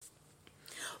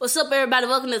What's up, everybody?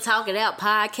 Welcome to Talk It Out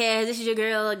Podcast. This is your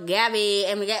girl, Gabby,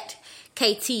 and we got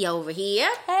KT over here.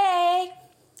 Hey.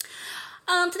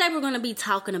 Today we're going to be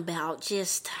talking about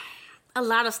just a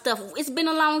lot of stuff. It's been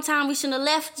a long time. We shouldn't have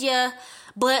left you,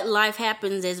 but life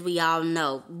happens, as we all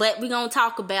know. But we're going to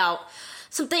talk about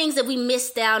some things that we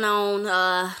missed out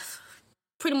on.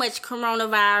 Pretty much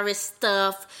coronavirus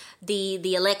stuff,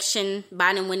 the election,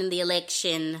 Biden winning the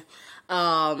election,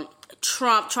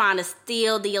 Trump trying to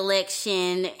steal the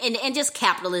election, and just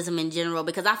capitalism in general,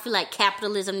 because I feel like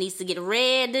capitalism needs to get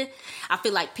red. I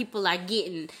feel like people are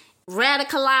getting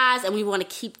radicalized, and we want to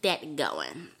keep that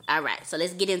going. All right, so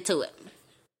let's get into it.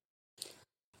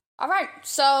 All right,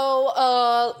 so,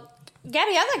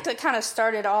 Gabby, I'd like to kind of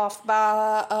start it off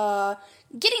by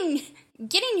getting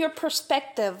your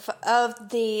perspective of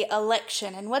the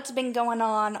election and what's been going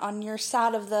on your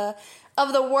side of the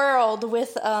world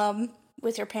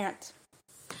with your parents.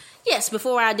 Yes,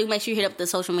 before I do, make sure you hit up the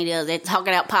social media at Talk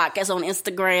It Out Podcast on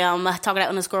Instagram, Talk It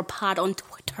Out _pod on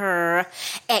Twitter,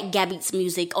 at Gabbeats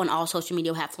Music on all social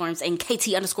media platforms, and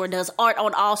KT _ does art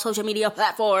on all social media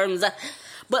platforms.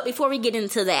 But before we get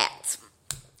into that,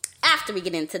 after we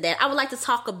get into that, I would like to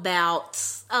talk about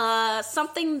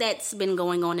something that's been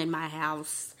going on in my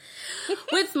house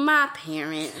with my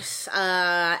parents.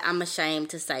 I'm ashamed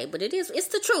to say, but it's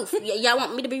the truth. Y'all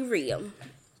want me to be real.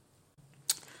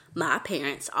 My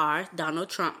parents are Donald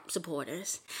Trump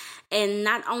supporters. And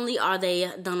not only are they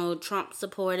Donald Trump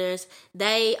supporters,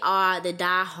 they are the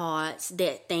diehards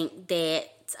that think that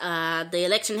the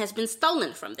election has been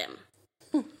stolen from them.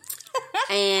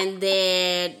 And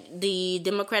that the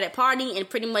Democratic Party and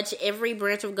pretty much every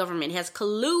branch of government has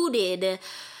colluded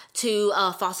to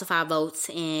falsify votes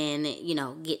and,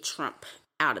 get Trump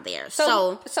out of there.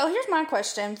 So here's my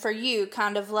question for you,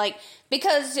 kind of like,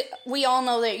 because we all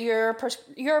know that you're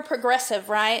a progressive,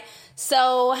 right?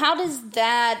 So how does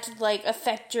that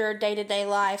affect your day-to-day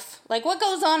life? Like, what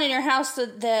goes on in your house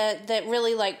that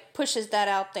really pushes that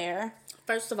out there?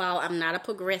 First of all, I'm not a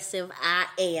progressive. I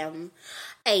am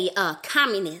a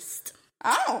communist.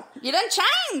 Oh, you done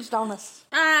changed on us.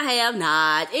 I have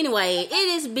not. Anyway,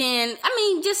 it has been,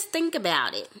 just think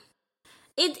about it.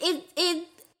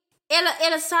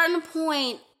 At a certain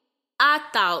point, I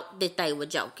thought that they were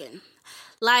joking.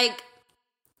 Like,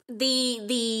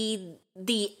 the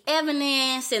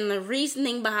evidence and the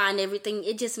reasoning behind everything,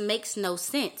 it just makes no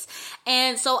sense.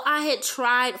 And so I had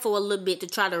tried for a little bit to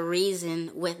try to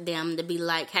reason with them to be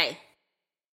like, hey,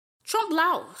 Trump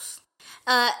lost.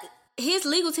 His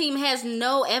legal team has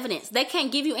no evidence. They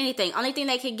can't give you anything. Only thing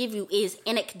they can give you is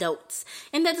anecdotes.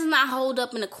 And that does not hold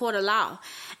up in a court of law.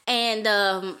 And,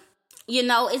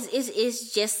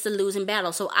 it's just a losing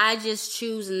battle. So I just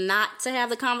choose not to have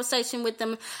the conversation with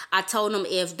them. I told them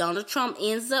if Donald Trump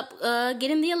ends up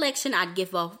getting the election, I'd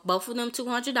give both of them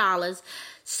 $200.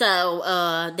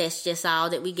 So that's just all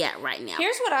that we got right now.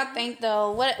 Here's what I think,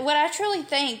 though. What I truly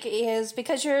think is,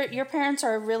 because your parents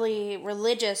are really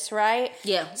religious, right?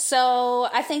 Yeah. So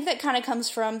I think that kind of comes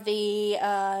from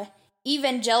the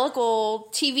evangelical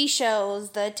TV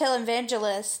shows, the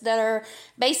televangelists that are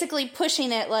basically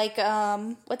pushing it, like,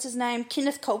 what's his name?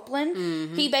 Kenneth Copeland.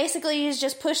 Mm-hmm. He basically is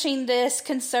just pushing this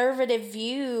conservative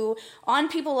view on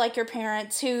people like your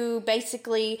parents who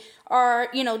basically are,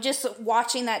 just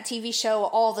watching that TV show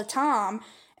all the time.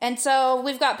 And so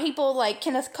we've got people like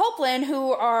Kenneth Copeland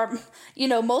who are,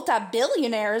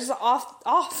 multi-billionaires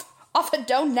off of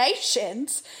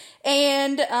donations.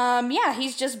 And,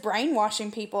 he's just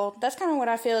brainwashing people. That's kind of what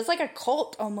I feel. It's like a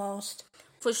cult almost.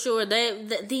 For sure.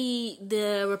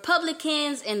 The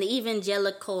Republicans and the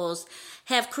evangelicals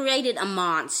have created a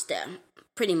monster,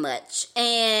 pretty much.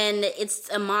 And it's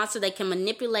a monster they can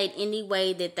manipulate any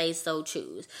way that they so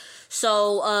choose.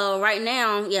 So, right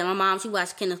now, my mom, she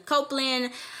watched Kenneth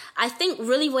Copeland. I think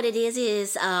really what it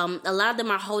is a lot of them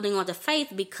are holding on to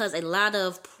faith because a lot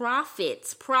of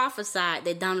prophets prophesied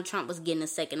that Donald Trump was getting a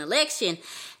second election.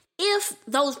 If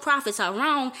those prophets are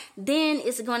wrong, then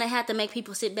it's going to have to make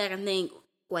people sit back and think,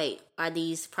 wait, are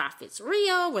these prophets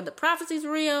real? Were the prophecies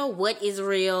real? What is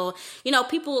real?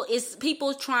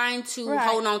 People trying to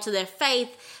hold on to their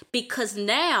faith because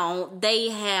now they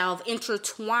have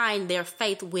intertwined their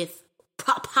faith with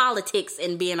politics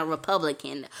and being a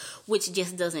Republican, which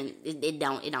just doesn't, it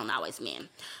don't always mean.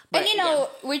 But, and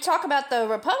we talk about the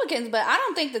Republicans, but I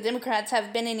don't think the Democrats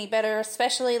have been any better,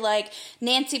 especially like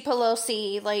Nancy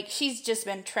Pelosi. Like, she's just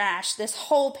been trashed this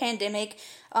whole pandemic.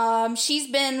 She's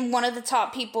been one of the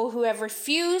top people who have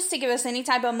refused to give us any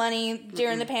type of money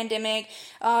during the pandemic.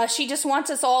 She just wants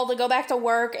us all to go back to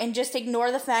work and just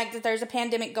ignore the fact that there's a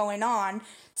pandemic going on.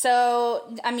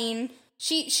 So,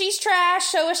 she's trash,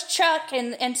 so is Chuck,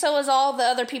 and so is all the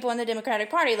other people in the Democratic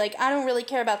Party. Like, I don't really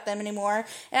care about them anymore,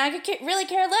 and I could really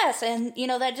care less. And, you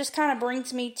know, that just kind of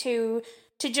brings me to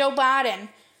Joe Biden.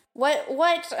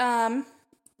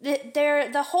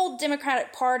 The whole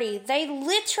Democratic Party, they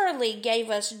literally gave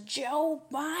us Joe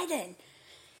Biden.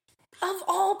 Of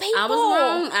all people. I was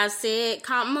wrong. I said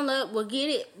Kamala will get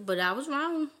it, but I was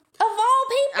wrong. Of all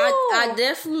people. I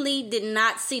definitely did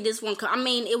not see this one. I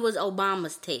mean, it was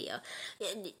Obama's tail.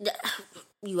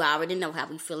 You already know how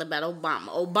we feel about Obama.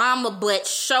 Obama but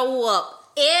show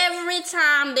up every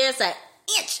time there's an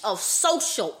inch of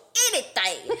social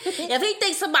anything. If he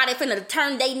thinks somebody finna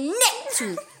turn their neck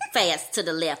too fast to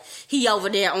the left, he over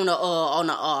there on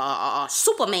a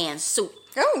Superman suit.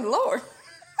 Oh, Lord.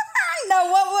 No,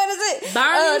 what is it?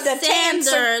 Bernie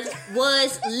Sanders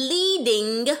was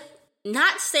leading,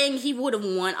 not saying he would have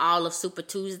won all of Super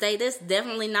Tuesday. That's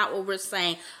definitely not what we're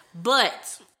saying.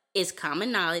 But it's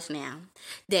common knowledge now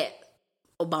that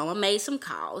Obama made some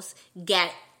calls,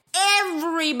 got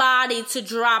everybody to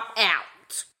drop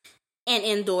out and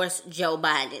endorse Joe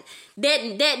Biden.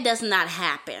 That does not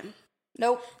happen.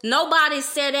 Nope. Nobody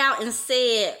sat out and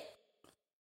said,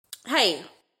 hey,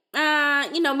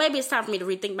 maybe it's time for me to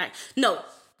rethink back. No,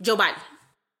 Joe Biden.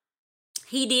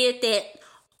 He did that.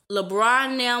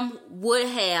 LeBron and them would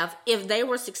have, if they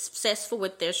were successful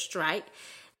with their strike,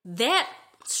 that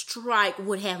strike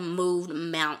would have moved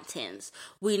mountains.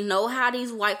 We know how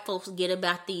these white folks get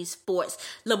about these sports.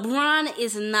 LeBron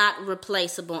is not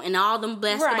replaceable, and all them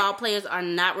basketball players are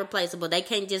not replaceable. They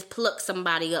can't just pluck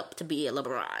somebody up to be a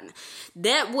LeBron.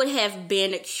 That would have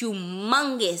been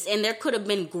humongous, and there could have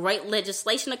been great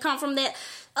legislation to come from that.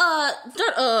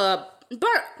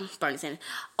 Bernie Sanders.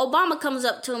 Obama comes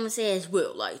up to him and says,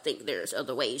 well, I think there's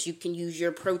other ways you can use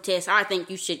your protest. I think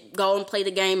you should go and play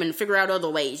the game and figure out other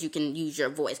ways you can use your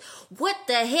voice. What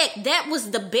the heck? That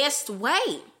was the best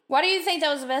way. Why do you think that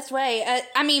was the best way?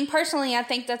 I mean, personally, I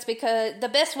think that's because the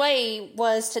best way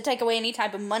was to take away any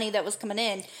type of money that was coming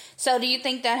in. So do you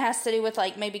think that has to do with,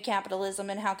 like, maybe capitalism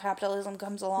and how capitalism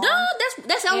comes along? No,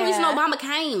 that's the only reason Obama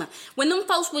came. When them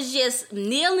folks was just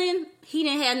kneeling, he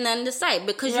didn't have nothing to say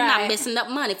because you're not messing up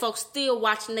money. Folks still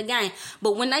watching the game.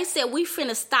 But when they said we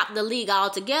finna stop the league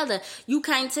altogether, you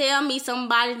can't tell me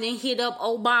somebody didn't hit up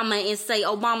Obama and say,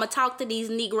 Obama, talk to these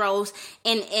Negroes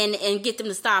and get them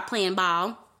to start playing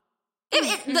ball.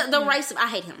 The race, I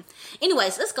hate him.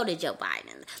 Anyways, let's go to Joe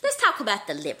Biden. Let's talk about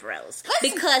the liberals.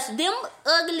 Because them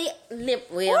ugly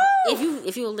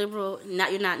if you're a liberal,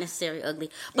 you're not necessarily ugly.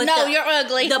 But you're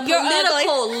ugly. The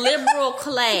political liberal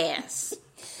class.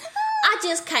 I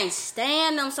just can't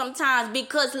stand them sometimes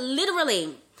because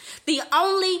literally the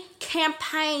only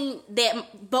campaign that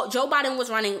Joe Biden was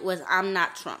running was I'm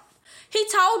not Trump. He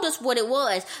told us what it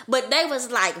was, but they was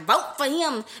like, vote for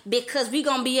him because we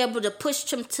gonna be able to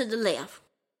push him to the left.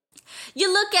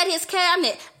 You look at his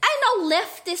cabinet, ain't no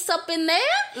leftists up in there.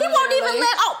 He won't even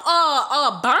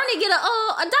let Bernie get a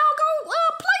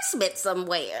doggone placement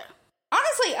somewhere.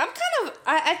 Honestly,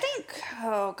 I think,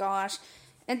 oh gosh,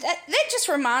 and that just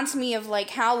reminds me of like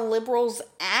how liberals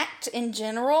act in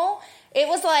general. It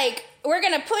was like, we're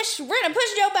gonna push Joe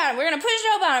Biden, we're gonna push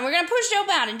Joe Biden, we're gonna push Joe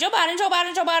Biden, Joe Biden, Joe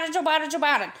Biden, Joe Biden, Joe Biden, Joe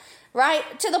Biden,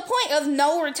 right? To the point of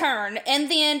no return.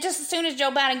 And then just as soon as Joe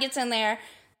Biden gets in there,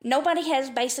 nobody has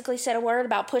basically said a word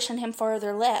about pushing him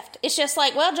further left. It's just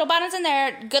like, well, Joe Biden's in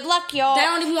there. Good luck, y'all. They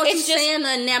don't even want you saying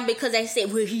nothing now because they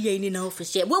said, well, he ain't in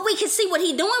office yet. Well, we can see what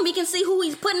he's doing. We can see who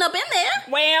he's putting up in there.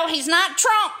 Well, he's not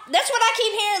Trump. That's what I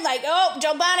keep hearing. Like, oh,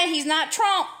 Joe Biden, he's not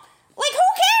Trump. Like, who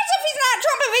cares if he's not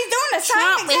Trump if he's doing the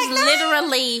same thing? Trump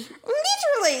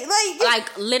is like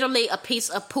literally a piece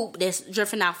of poop that's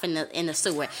drifting off in the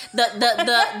sewer.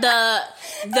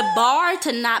 The bar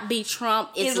to not be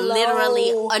Trump is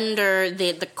literally under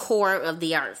the core of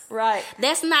the earth. Right.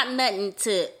 That's not nothing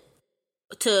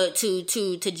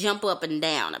to jump up and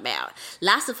down about.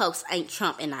 Lots of folks ain't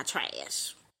Trump and not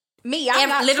trash. I'm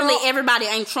not literally Trump. Everybody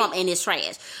ain't Trump and is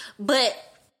trash. But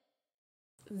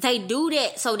they do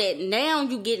that so that now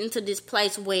you get into this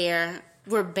place where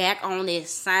we're back on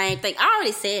this same thing. I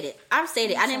already said it. I've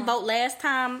said it. I didn't vote last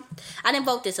time. I didn't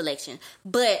vote this election.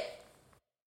 But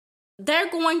they're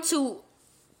going to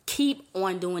keep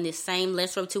on doing this same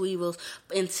lesser of two evils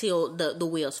until the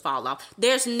wheels fall off.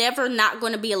 There's never not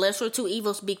going to be a lesser of two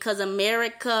evils because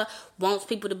America wants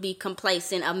people to be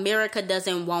complacent. America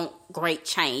doesn't want great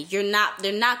change. They're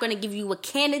not going to give you a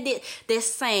candidate that's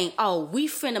saying, oh, we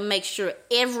finna make sure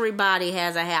everybody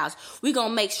has a house. We're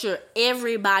going to make sure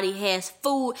everybody has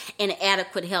food and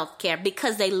adequate health care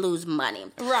because they lose money.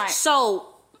 Right. So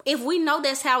if we know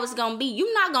that's how it's going to be,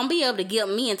 you're not going to be able to get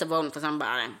me into voting for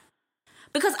somebody.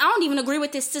 Because I don't even agree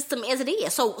with this system as it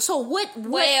is. So what?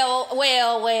 Well.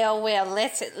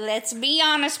 Let's be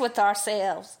honest with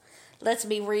ourselves. Let's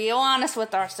be real honest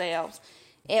with ourselves.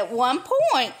 At one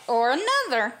point or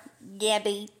another,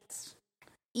 Gabby,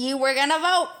 you were gonna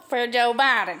vote for Joe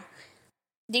Biden.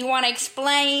 Do you want to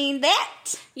explain that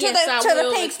to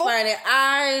the people? Explain it.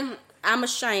 I'm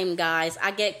ashamed, guys.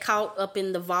 I get caught up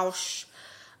in the Vaush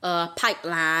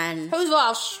pipeline. Who's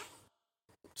Vaush?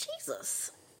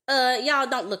 Jesus. Y'all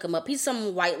don't look him up. He's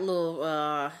some white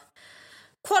little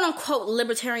quote-unquote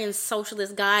libertarian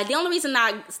socialist guy. The only reason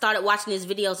I started watching his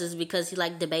videos is because he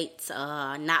debates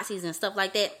Nazis and stuff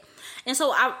like that. And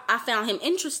so I found him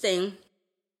interesting.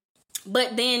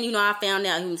 But then, I found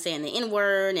out he was saying the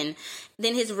N-word, and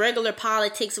then his regular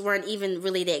politics weren't even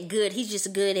really that good. He's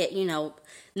just good at,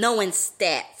 knowing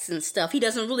stats and stuff. He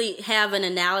doesn't really have an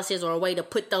analysis or a way to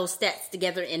put those stats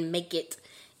together and make it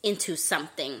into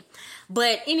something.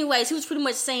 But anyways, he was pretty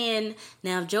much saying,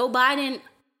 now if Joe Biden,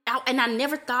 and I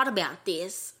never thought about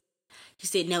this, he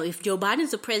said, now if Joe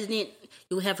Biden's the president,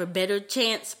 you'll have a better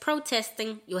chance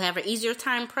protesting. You'll have an easier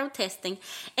time protesting.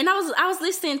 And I was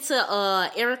listening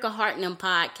to Erica Hartnum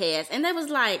podcast, and they was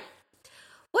like,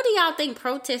 what do y'all think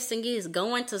protesting is?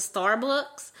 Going to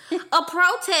Starbucks? A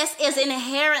protest is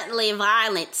inherently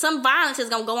violent. Some violence is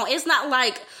going to go on. It's not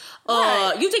like,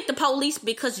 right. You think the police,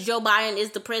 because Joe Biden is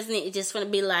the president, is just going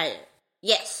to be like,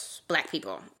 yes, black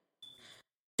people,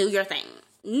 do your thing.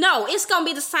 No, it's going to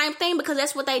be the same thing because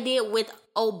that's what they did with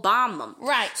Obama.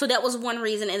 Right. So that was one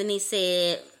reason. And then he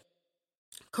said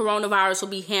coronavirus will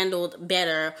be handled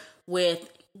better with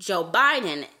Joe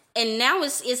Biden. And now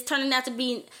it's turning out to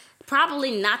be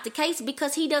probably not the case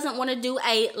because he doesn't want to do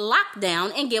a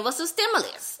lockdown and give us a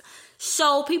stimulus.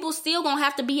 So people still going to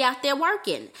have to be out there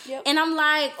working. Yep. And I'm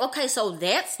like, okay, so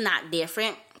that's not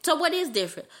different. So what is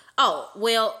different? Oh,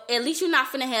 well, at least you're not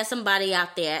finna have somebody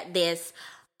out there that's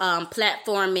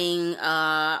platforming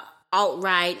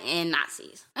alt-right and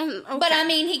Nazis. Okay. But I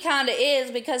mean, he kind of is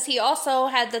because he also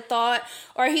had the thought,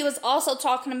 or he was also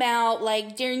talking about,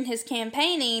 during his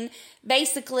campaigning,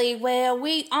 basically, well,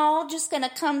 we all just gonna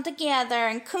come together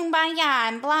and kumbaya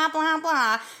and blah, blah,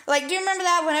 blah. Do you remember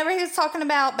that whenever he was talking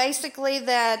about basically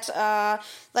that,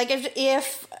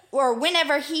 if or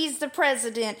whenever he's the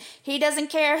president, he doesn't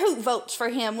care who votes for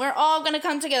him. We're all gonna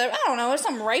come together. I don't know, it's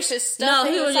some racist stuff.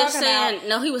 No, he was just saying.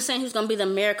 No, he was saying he was gonna be the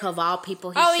America of all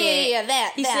people. He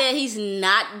said he's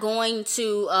not going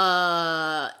to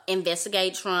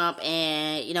investigate Trump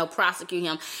and prosecute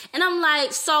him. And I'm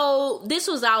like, so this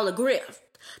was all a grift.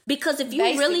 Because if you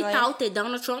really thought that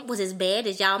Donald Trump was as bad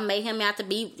as y'all made him out to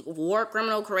be, war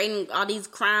criminal, creating all these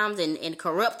crimes and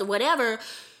corrupt or whatever,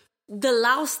 the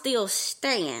law still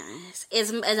stands.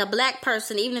 As a black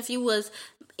person, even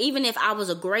if I was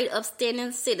a great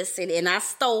upstanding citizen and I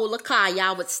stole a car,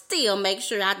 y'all would still make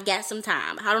sure I got some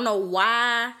time. I don't know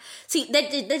why. See,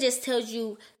 that just tells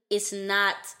you it's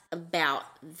not about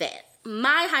that.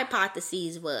 My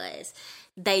hypothesis was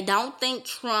they don't think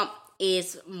Trump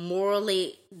is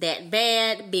morally that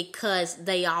bad because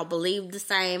they all believe the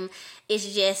same.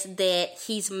 It's just that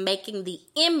he's making the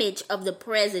image of the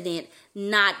president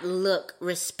not look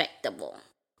respectable.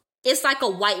 It's like a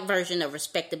white version of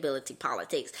respectability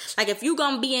politics. If you're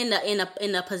gonna be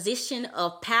in a position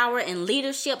of power and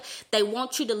leadership, they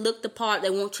want you to look the part. They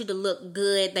want you to look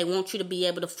good. They want you to be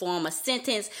able to form a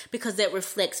sentence because that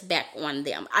reflects back on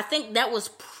them. I think that was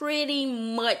pretty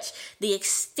much the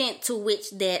extent to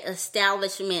which that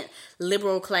establishment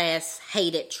liberal class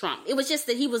hated Trump. It was just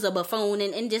that he was a buffoon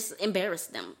and just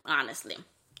embarrassed them, honestly.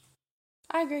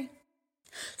 I agree.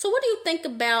 So what do you think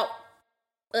about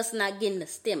us not getting the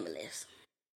stimulus?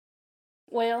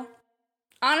 Well,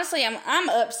 honestly, I'm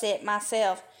upset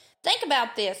myself. Think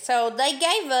about this. So they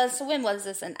gave us, when was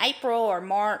this, in April or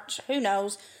March? Who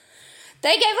knows?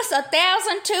 They gave us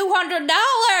 $1,200.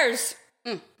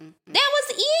 That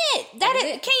was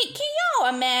it. Can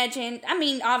y'all imagine? I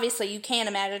mean, obviously you can't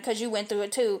imagine because you went through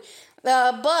it too.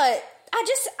 But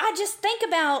I just think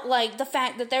about the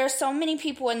fact that there are so many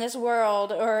people in this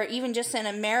world, or even just in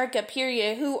America,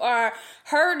 period, who are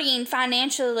hurting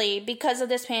financially because of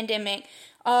this pandemic.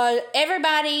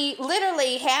 Everybody,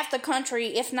 literally half the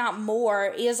country, if not more,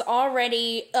 is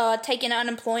already taking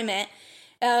unemployment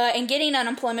and getting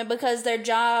unemployment because their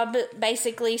job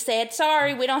basically said,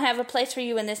 sorry, we don't have a place for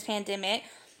you in this pandemic.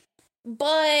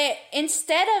 But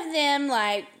instead of them,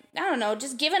 I don't know,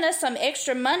 just giving us some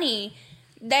extra money,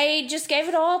 they just gave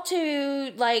it all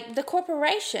to, the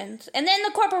corporations. And then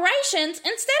the corporations, instead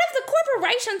of the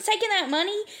corporations taking that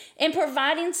money and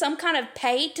providing some kind of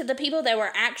pay to the people that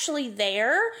were actually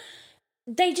there,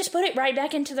 they just put it right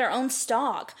back into their own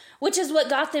stock, which is what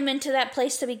got them into that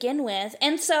place to begin with.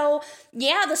 And so,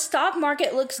 yeah, the stock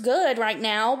market looks good right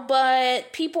now,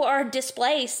 but people are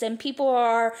displaced and people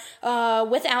are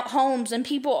without homes and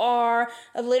people are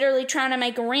literally trying to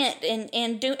make rent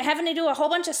and having to do a whole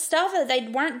bunch of stuff that they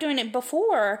weren't doing it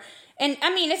before. And,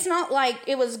 I mean, it's not like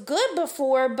it was good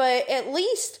before, but at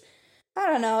least, I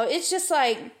don't know, it's just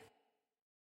like...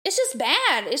 It's just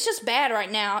bad. It's just bad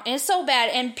right now. And it's so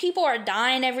bad. And people are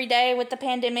dying every day with the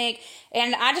pandemic.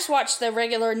 And I just watch the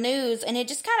regular news and it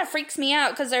just kind of freaks me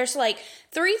out because there's like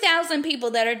 3,000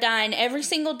 people that are dying every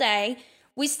single day.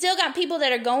 We still got people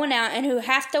that are going out and who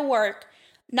have to work.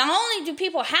 Not only do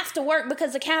people have to work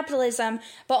because of capitalism,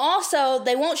 but also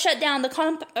they won't shut down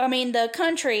the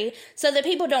country so that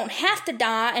people don't have to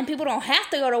die and people don't have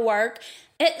to go to work.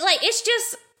 It's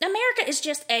just, America is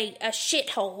just a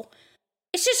shithole.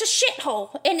 It's just a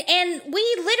shithole. And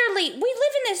we live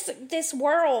in this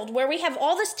world where we have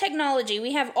all this technology,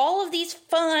 we have all of these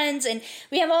funds, and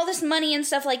we have all this money and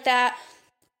stuff like that.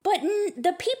 But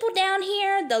the people down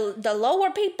here, the lower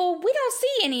people, we don't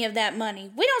see any of that money.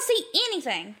 We don't see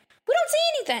anything. We don't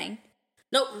see anything.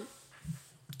 Nope.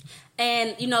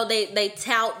 And, they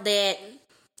tout that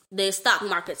the stock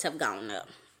markets have gone up.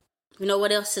 You know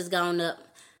what else has gone up?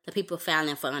 The people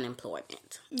filing for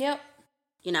unemployment. Yep.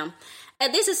 And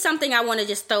this is something I want to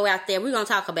just throw out there. We're going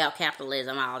to talk about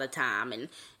capitalism all the time. And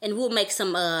we'll make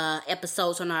some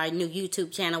episodes on our new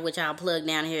YouTube channel, which I'll plug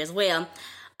down here as well.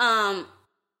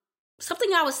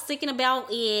 Something I was thinking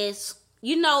about is,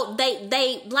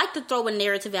 they like to throw a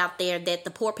narrative out there that the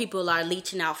poor people are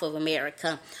leeching off of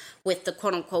America with the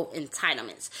quote-unquote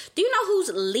entitlements. Do you know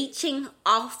who's leeching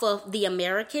off of the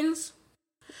Americans?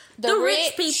 The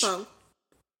rich people.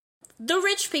 The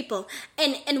rich people.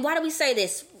 And why do we say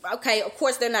this? Okay, of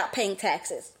course they're not paying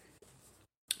taxes.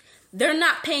 They're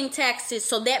not paying taxes,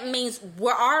 so that means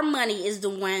where our money is the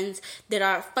ones that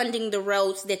are funding the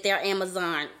roads that their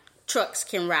Amazon trucks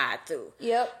can ride through.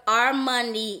 Yep. Our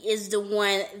money is the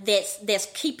one that's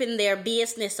keeping their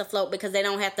business afloat because they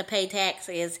don't have to pay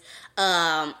taxes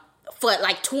for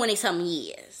like 20-some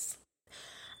years.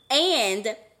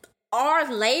 And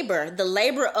our labor, the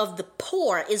labor of the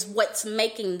poor, is what's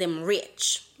making them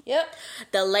rich. Yep.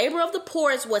 The labor of the poor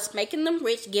is what's making them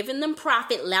rich, giving them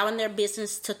profit, allowing their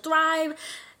business to thrive.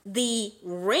 The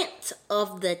rent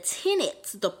of the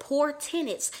tenants, the poor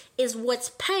tenants, is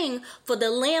what's paying for the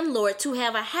landlord to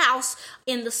have a house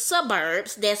in the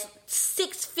suburbs that's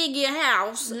 6-figure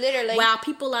house. Literally. While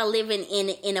people are living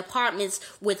in apartments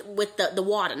with the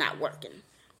water not working.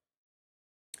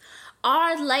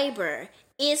 Our labor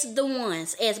is the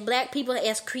ones, as black people,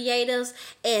 as creators,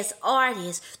 as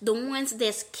artists, the ones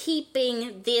that's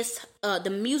keeping this, the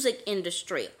music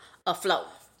industry afloat.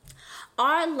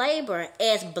 Our labor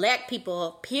as black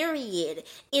people, period,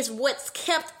 is what's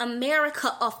kept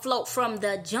America afloat from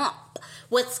the jump.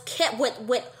 What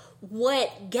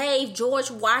gave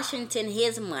George Washington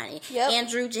his money, yep.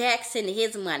 Andrew Jackson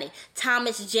his money,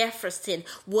 Thomas Jefferson,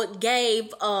 what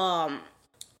gave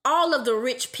all of the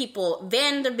rich people,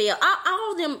 Vanderbilt,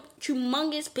 all them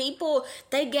humongous people,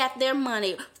 they got their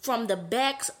money from the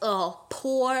backs of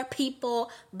poor people,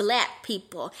 black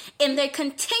people. And they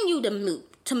continue to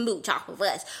mooch off of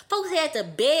us. Folks had to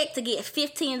beg to get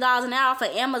 $15 an hour for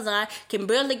Amazon, can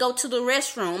barely go to the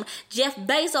restroom. Jeff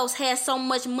Bezos has so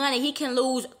much money, he can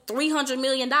lose $300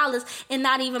 million and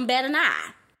not even bat an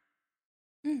eye.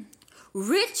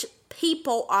 Rich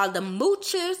people are the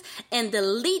moochers and the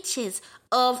leeches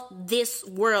of this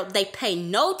world. They pay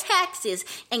no taxes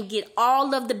and get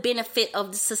all of the benefit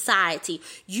of the society.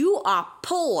 You are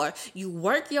poor. You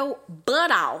work your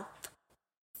butt off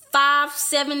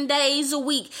 5-7 days a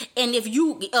week, and if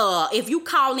you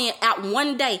call in out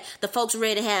one day, the folks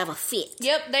ready to have a fit.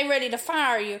 Yep, they ready to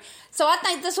fire you. So I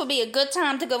think this will be a good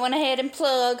time to go on ahead and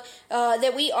plug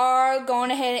that we are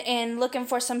going ahead and looking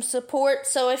for some support.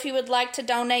 So if you would like to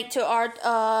donate to our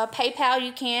PayPal,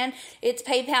 you can. It's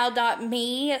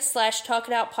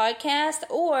paypal.me/talkitoutpodcast,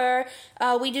 or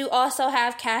we do also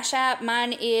have Cash App.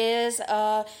 Mine is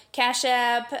Cash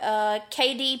App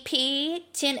KDP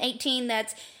 1018.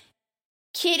 That's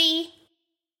Kitty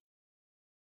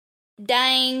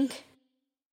Dang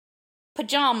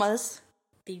Pajamas.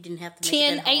 You didn't have to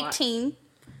make 1018.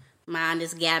 Mine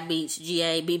is Gabbeats,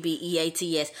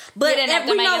 GABBEATS. But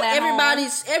we know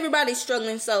everybody's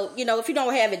struggling, so if you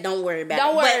don't have it, don't worry about it.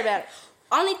 Don't worry about it.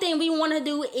 Only thing we want to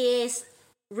do is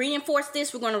reinforce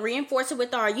this. We're going to reinforce it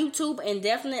with our YouTube and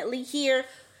definitely here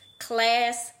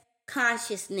class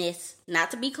consciousness,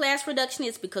 not to be class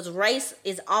reductionist, because race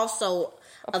is also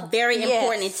a very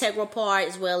important integral part,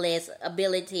 as well as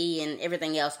ability and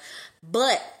everything else.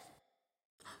 But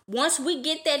once we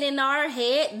get that in our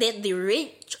head, that the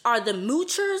rich are the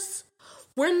moochers,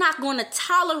 we're not going to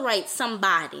tolerate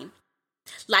somebody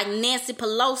like Nancy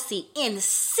Pelosi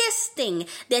insisting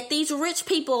that these rich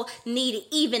people need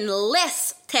even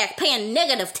less tax, paying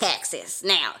negative taxes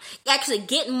now, actually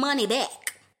getting money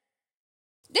back.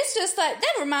 This just like,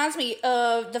 that reminds me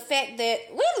of the fact that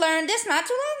we learned this not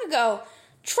too long ago.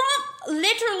 Trump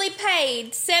literally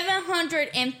paid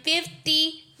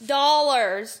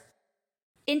 $750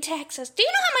 in taxes. Do you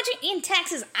know how much in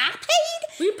taxes I paid?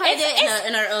 We paid that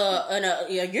in a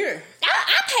year.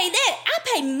 I paid that. I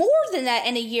paid more than that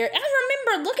in a year. I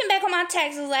remember looking back on my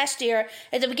taxes last year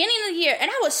at the beginning of the year,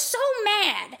 and I was so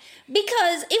mad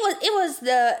because it was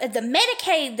the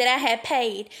Medicaid that I had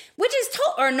paid, which is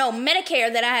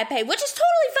Medicare that I had paid, which is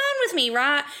totally fine with me,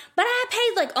 right? But I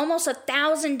paid like almost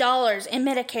 $1,000 in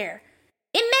Medicare.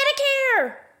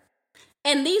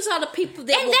 And these are the people that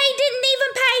they didn't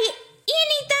even pay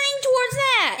anything towards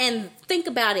that. And think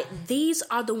about it. These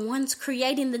are the ones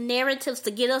creating the narratives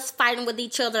to get us fighting with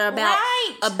each other about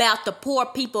the poor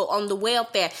people on the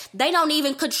welfare. They don't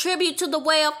even contribute to the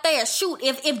welfare. Shoot,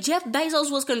 if Jeff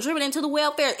Bezos was contributing to the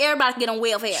welfare, everybody could get on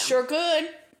welfare. Sure could.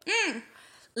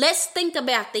 Let's think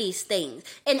about these things.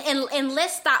 And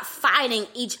let's stop fighting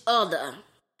each other.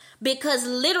 Because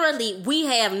literally, we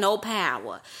have no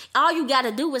power. All you got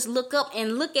to do is look up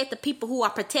and look at the people who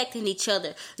are protecting each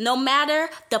other. No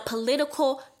matter the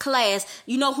political class,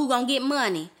 you know who gonna get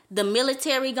money. The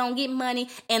military gonna get money,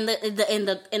 and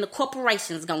the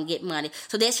corporations gonna get money.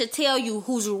 So that should tell you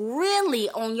who's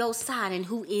really on your side and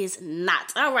who is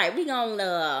not. All right, we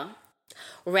gonna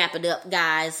wrap it up,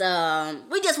 guys.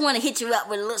 We just want to hit you up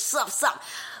with a little something.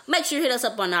 Make sure you hit us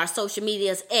up on our social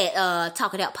medias at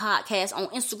Talk It Out Podcast on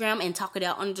Instagram and Talk It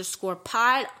Out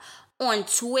 _pod on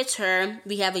Twitter.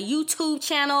 We have a YouTube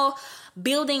channel,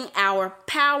 Building Our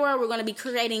Power. We're going to be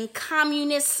creating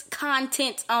communist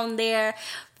content on there.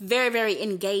 Very, very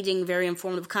engaging, very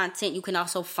informative content. You can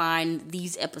also find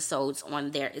these episodes on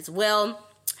there as well.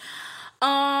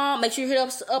 Make sure you hit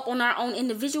us up on our own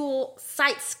individual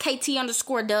sites. KT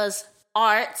 _does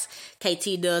arts.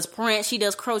 KT does print. She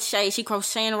does crochet. She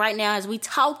crocheting right now as we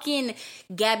talking.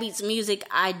 Gabbeats Music.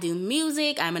 I do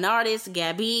music. I'm an artist.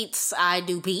 Gabbeats. I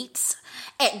do beats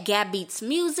at Gabbeats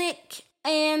Music.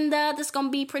 And that's gonna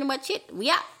be pretty much it. We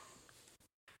out.